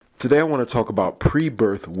Today I want to talk about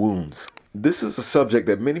pre-birth wounds. This is a subject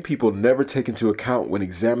that many people never take into account when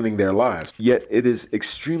examining their lives, yet it is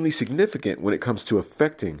extremely significant when it comes to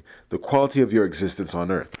affecting the quality of your existence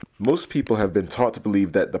on earth. Most people have been taught to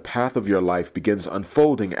believe that the path of your life begins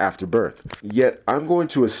unfolding after birth. Yet I'm going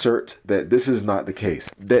to assert that this is not the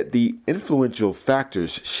case, that the influential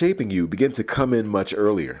factors shaping you begin to come in much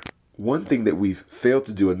earlier. One thing that we've failed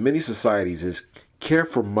to do in many societies is care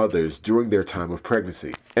for mothers during their time of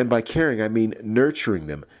pregnancy. And by caring, I mean nurturing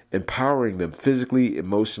them, empowering them physically,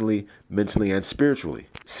 emotionally, mentally, and spiritually.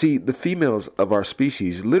 See, the females of our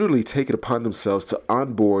species literally take it upon themselves to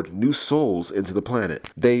onboard new souls into the planet.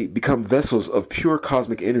 They become vessels of pure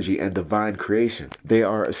cosmic energy and divine creation. They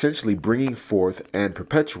are essentially bringing forth and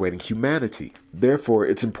perpetuating humanity. Therefore,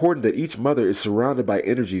 it's important that each mother is surrounded by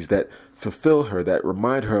energies that fulfill her, that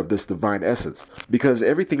remind her of this divine essence, because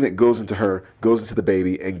everything that goes into her goes into the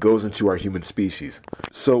baby and goes into our human species.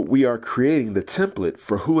 So we are creating the template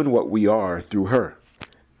for who and what we are through her.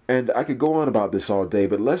 And I could go on about this all day,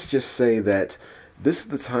 but let's just say that this is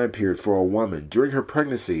the time period for a woman during her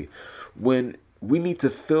pregnancy when we need to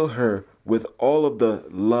fill her with all of the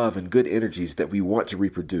love and good energies that we want to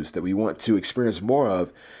reproduce, that we want to experience more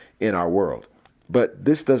of in our world. But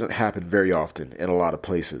this doesn't happen very often in a lot of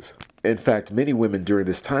places. In fact, many women during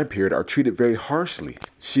this time period are treated very harshly.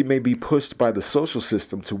 She may be pushed by the social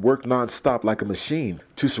system to work nonstop like a machine,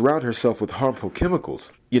 to surround herself with harmful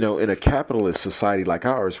chemicals. In a capitalist society like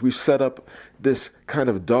ours, we've set up this kind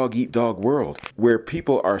of dog-eat-dog world where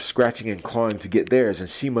people are scratching and clawing to get theirs and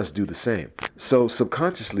she must do the same. So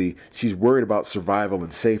subconsciously, she's worried about survival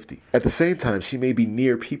and safety. At the same time, she may be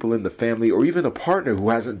near people in the family or even a partner who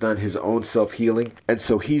hasn't done his own self-healing, and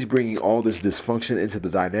so he's bringing all this dysfunction into the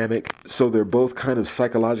dynamic. So they're both kind of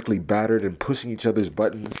psychologically battered and pushing each other's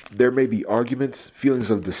buttons. There may be arguments, feelings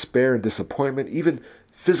of despair and disappointment, even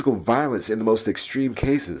physical violence in the most extreme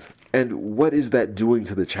cases. And what is that doing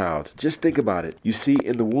to the child? Just think about it. You see,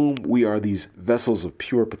 in the womb, we are these vessels of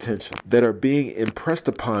pure potential that are being impressed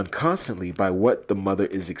upon constantly by what the mother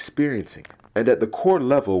is experiencing. And at the core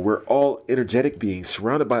level, we're all energetic beings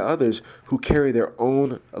surrounded by others who carry their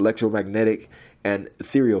own electromagnetic and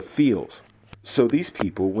ethereal fields. So these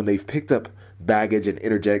people, when they've picked up baggage and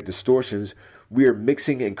energetic distortions, we are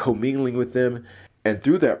mixing and commingling with them. And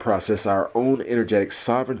through that process, our own energetic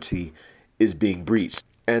sovereignty is being breached.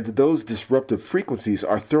 And those disruptive frequencies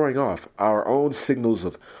are throwing off our own signals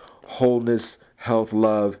of wholeness, health,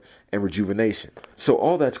 love, and rejuvenation. So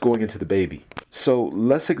all that's going into the baby. So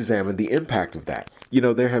let's examine the impact of that.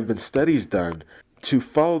 There have been studies done to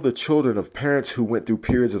follow the children of parents who went through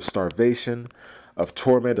periods of starvation, of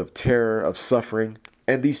torment, of terror, of suffering.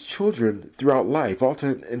 And these children throughout life,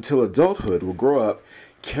 often until adulthood, will grow up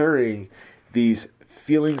carrying these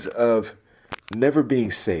feelings of never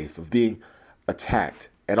being safe, of being attacked.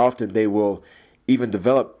 And often they will even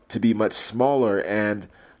develop to be much smaller and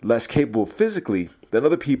less capable physically than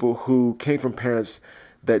other people who came from parents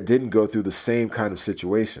that didn't go through the same kind of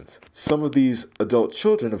situations. Some of these adult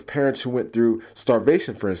children of parents who went through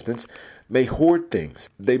starvation, for instance, may hoard things.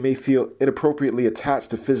 They may feel inappropriately attached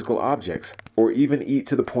to physical objects, or even eat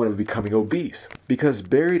to the point of becoming obese, because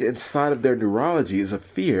buried inside of their neurology is a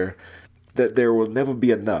fear that there will never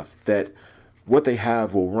be enough, that what they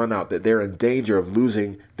have will run out, that they're in danger of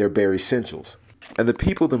losing their bare essentials. And the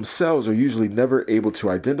people themselves are usually never able to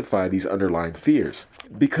identify these underlying fears,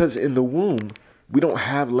 because in the womb, we don't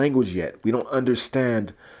have language yet. We don't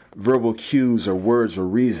understand verbal cues or words or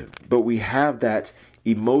reason, but we have that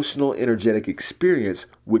emotional, energetic experience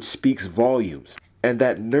which speaks volumes. And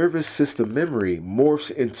that nervous system memory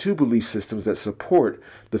morphs into belief systems that support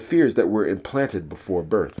the fears that were implanted before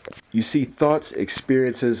birth. You see, thoughts,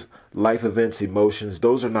 experiences, life events, emotions,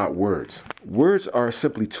 those are not words. Words are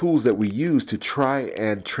simply tools that we use to try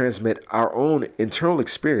and transmit our own internal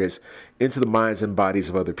experience into the minds and bodies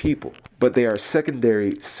of other people. But they are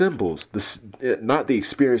secondary symbols, not the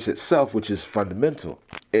experience itself, which is fundamental.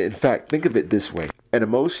 In fact, think of it this way. An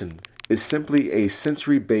emotion is simply a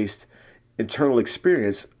sensory-based internal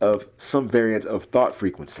experience of some variant of thought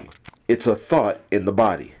frequency. It's a thought in the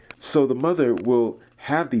body. So the mother will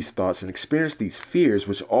have these thoughts and experience these fears,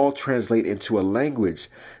 which all translate into a language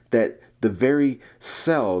that the very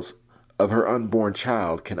cells of her unborn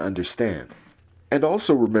child can understand. And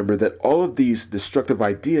also remember that all of these destructive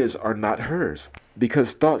ideas are not hers,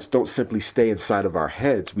 because thoughts don't simply stay inside of our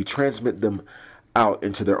heads. We transmit them out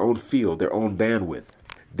into their own field, their own bandwidth.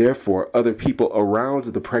 Therefore, other people around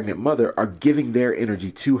the pregnant mother are giving their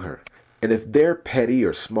energy to her. And if they're petty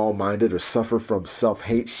or small-minded or suffer from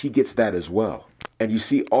self-hate, she gets that as well. And you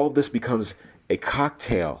see, all of this becomes a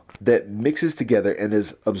cocktail that mixes together and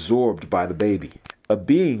is absorbed by the baby. A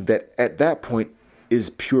being that at that point is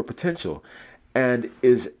pure potential and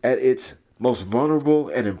is at its most vulnerable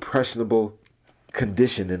and impressionable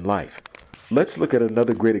condition in life. Let's look at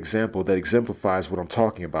another great example that exemplifies what I'm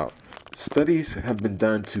talking about. Studies have been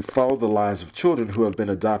done to follow the lives of children who have been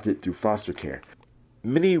adopted through foster care.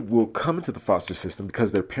 Many will come into the foster system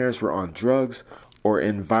because their parents were on drugs or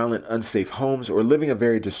in violent, unsafe homes or living a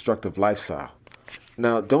very destructive lifestyle.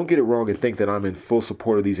 Now, don't get it wrong and think that I'm in full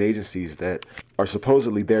support of these agencies that are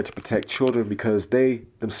supposedly there to protect children, because they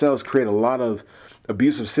themselves create a lot of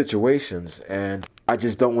abusive situations, and I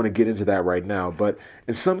just don't want to get into that right now. But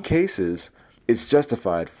in some cases, it's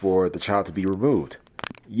justified for the child to be removed.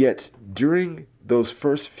 Yet, during those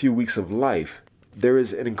first few weeks of life, there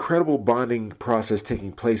is an incredible bonding process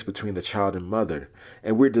taking place between the child and mother,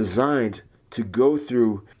 and we're designed to go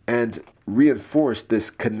through and reinforce this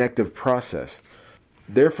connective process.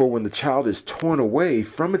 Therefore, when the child is torn away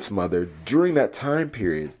from its mother during that time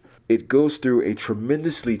period, it goes through a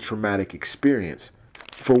tremendously traumatic experience.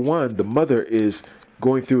 For one, the mother is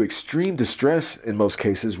going through extreme distress in most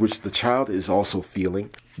cases, which the child is also feeling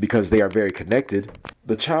because they are very connected.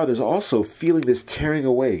 The child is also feeling this tearing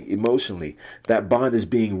away emotionally. That bond is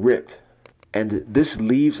being ripped. And this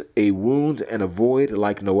leaves a wound and a void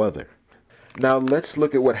like no other. Now let's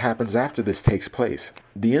look at what happens after this takes place.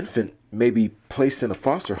 The infant may be placed in a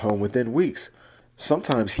foster home within weeks.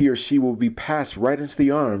 Sometimes he or she will be passed right into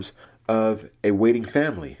the arms of a waiting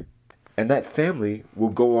family. And that family will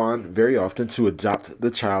go on very often to adopt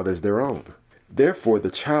the child as their own. Therefore,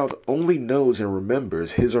 the child only knows and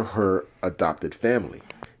remembers his or her adopted family.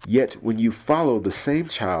 Yet, when you follow the same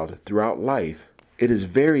child throughout life, it is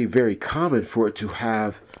very, very common for it to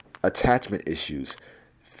have attachment issues,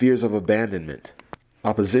 fears of abandonment,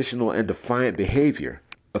 oppositional and defiant behavior,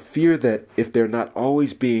 a fear that if they're not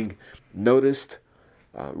always being noticed,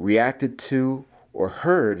 reacted to, or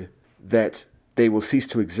heard, that they will cease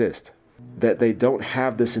to exist. That they don't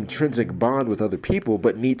have this intrinsic bond with other people,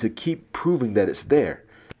 but need to keep proving that it's there.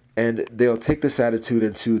 And they'll take this attitude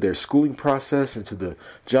into their schooling process, into the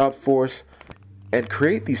job force, and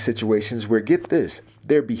create these situations where, get this,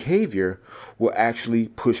 their behavior will actually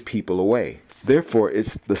push people away. Therefore,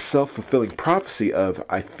 it's the self-fulfilling prophecy of,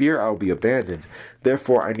 I fear I'll be abandoned,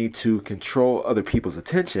 therefore I need to control other people's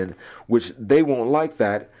attention, which they won't like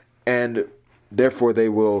that, and therefore they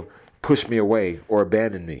will push me away or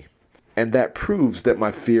abandon me. And that proves that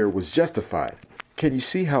my fear was justified. Can you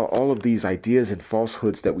see how all of these ideas and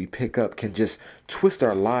falsehoods that we pick up can just twist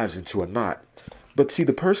our lives into a knot? But see,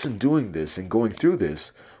 the person doing this and going through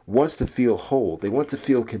this wants to feel whole. They want to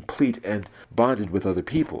feel complete and bonded with other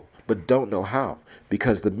people, but don't know how.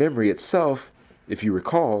 Because the memory itself, if you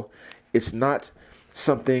recall, it's not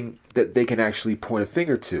something that they can actually point a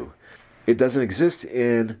finger to. It doesn't exist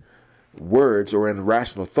in words or in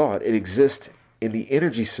rational thought. It exists in the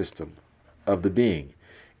energy system of the being,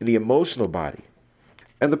 in the emotional body.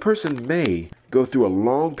 And the person may go through a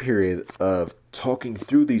long period of talking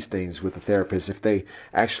through these things with the therapist if they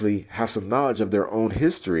actually have some knowledge of their own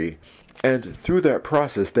history. And through that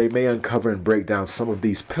process, they may uncover and break down some of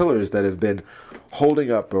these pillars that have been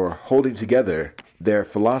holding up or holding together their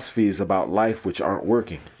philosophies about life which aren't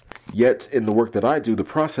working. Yet, in the work that I do, the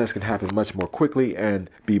process can happen much more quickly and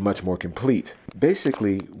be much more complete.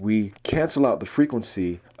 Basically, we cancel out the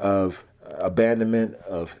frequency of abandonment,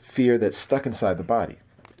 of fear that's stuck inside the body.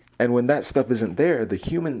 And when that stuff isn't there, the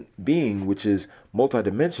human being, which is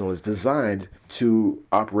multidimensional, is designed to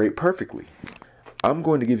operate perfectly. I'm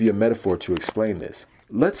going to give you a metaphor to explain this.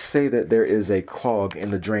 Let's say that there is a clog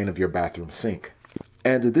in the drain of your bathroom sink.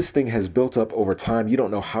 And this thing has built up over time. You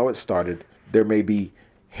don't know how it started. There may be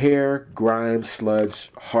hair, grime,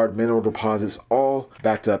 sludge, hard mineral deposits, all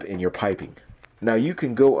backed up in your piping. Now you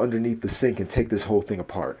can go underneath the sink and take this whole thing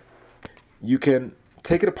apart. You can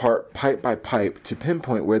take it apart pipe by pipe to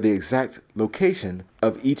pinpoint where the exact location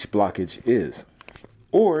of each blockage is.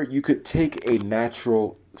 Or you could take a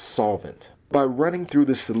natural solvent. By running through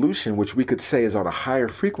this solution, which we could say is on a higher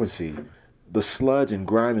frequency, the sludge and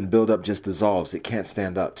grime and buildup just dissolves. It can't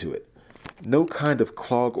stand up to it. No kind of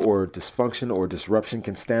clog or dysfunction or disruption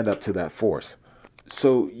can stand up to that force.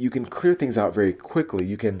 So you can clear things out very quickly.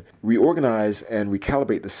 You can reorganize and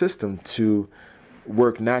recalibrate the system to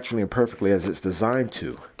work naturally and perfectly as it's designed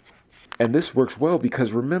to. And this works well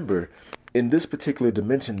because, remember, in this particular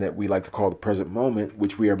dimension that we like to call the present moment,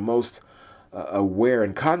 which we are most aware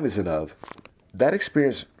and cognizant of, that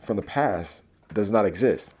experience from the past does not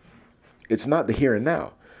exist. It's not the here and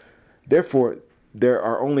now. Therefore, there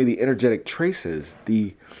are only the energetic traces,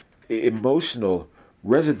 the emotional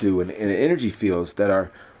residue and energy fields that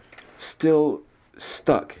are still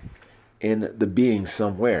stuck in the being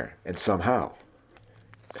somewhere and somehow.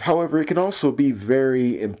 However, it can also be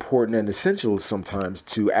very important and essential sometimes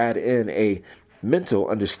to add in a mental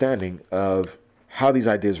understanding of how these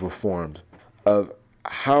ideas were formed, of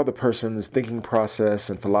how the person's thinking process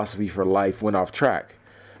and philosophy for life went off track.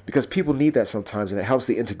 Because people need that sometimes, and it helps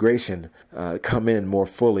the integration come in more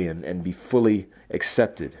fully and be fully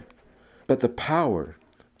accepted. But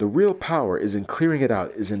the real power is in clearing it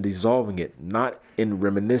out, is in dissolving it, not in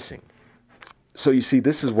reminiscing. So you see,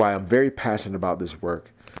 this is why I'm very passionate about this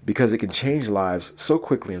work, because it can change lives so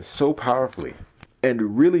quickly and so powerfully,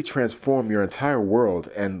 and really transform your entire world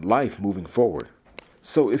and life moving forward.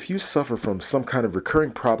 So if you suffer from some kind of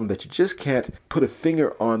recurring problem that you just can't put a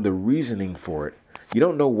finger on the reasoning for it, you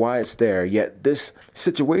don't know why it's there, yet this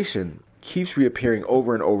situation keeps reappearing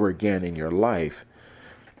over and over again in your life,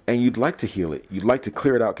 and you'd like to heal it, you'd like to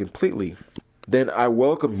clear it out completely, then I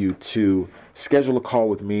welcome you to schedule a call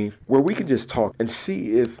with me where we can just talk and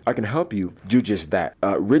see if I can help you do just that.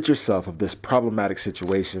 Rid yourself of this problematic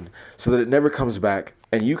situation so that it never comes back,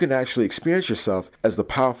 and you can actually experience yourself as the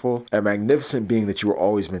powerful and magnificent being that you were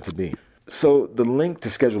always meant to be. So the link to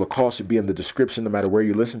schedule a call should be in the description no matter where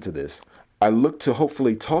you listen to this. I look to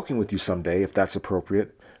hopefully talking with you someday if that's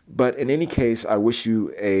appropriate. But in any case, I wish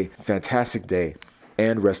you a fantastic day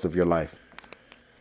and rest of your life.